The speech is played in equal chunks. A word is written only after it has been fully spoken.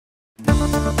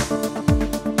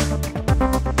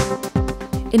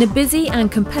In a busy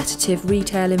and competitive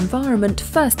retail environment,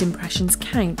 first impressions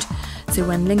count. So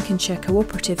when Lincolnshire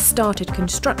Co-operative started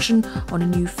construction on a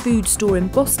new food store in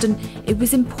Boston, it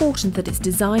was important that its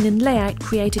design and layout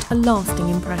created a lasting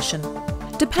impression.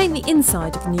 To paint the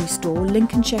inside of the new store,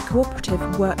 Lincolnshire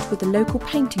Co-operative worked with the local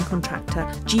painting contractor,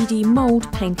 GD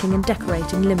Mould Painting and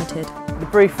Decorating Limited. The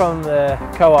brief from the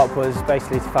co-op was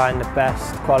basically to find the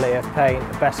best quality of paint,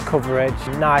 the best coverage,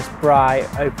 nice, bright,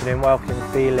 opening, welcoming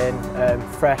feeling,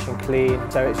 fresh and clean,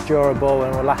 so it's durable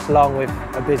and will last long with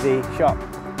a busy shop.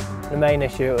 The main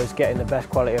issue was getting the best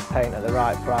quality of paint at the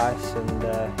right price and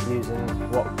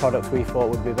using what products we thought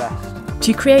would be best.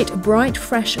 To create a bright,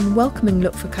 fresh and welcoming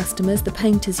look for customers, the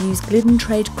painters used Glidden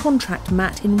Trade contract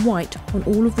matte in white on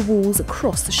all of the walls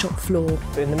across the shop floor.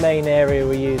 In the main area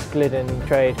we used Glidden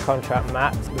Trade contract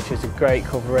matte, which is a great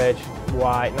coverage,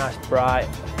 white, nice bright.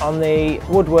 On the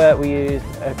woodwork we used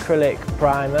acrylic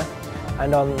primer,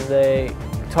 and on the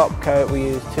top coat we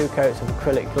used 2 coats of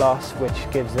acrylic gloss,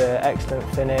 which gives an excellent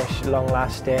finish, long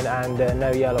lasting and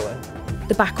no yellowing.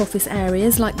 The back office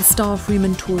areas, like the staff room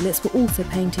and toilets, were also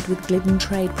painted with Glidden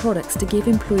Trade products to give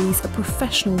employees a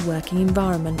professional working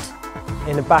environment.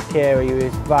 In the back area we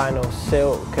used vinyl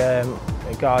silk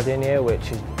gardenia,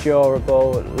 which is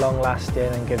durable, long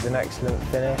lasting and gives an excellent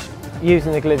finish.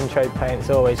 Using the Glidden Trade paint is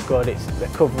always good, the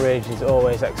coverage is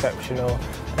always exceptional,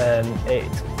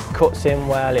 it cuts in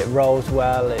well, it rolls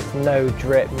well, it's no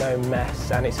drip, no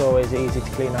mess, and it's always easy to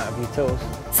clean out of your tools.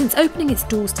 Since opening its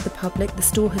doors to the public, the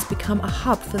store has become a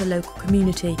hub for the local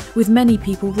community, with many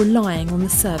people relying on the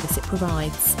service it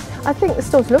provides. I think the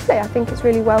store's lovely. I think it's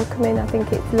really welcoming. I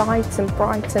think it's light and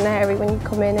bright and airy when you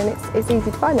come in, and it's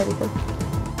easy to find everything.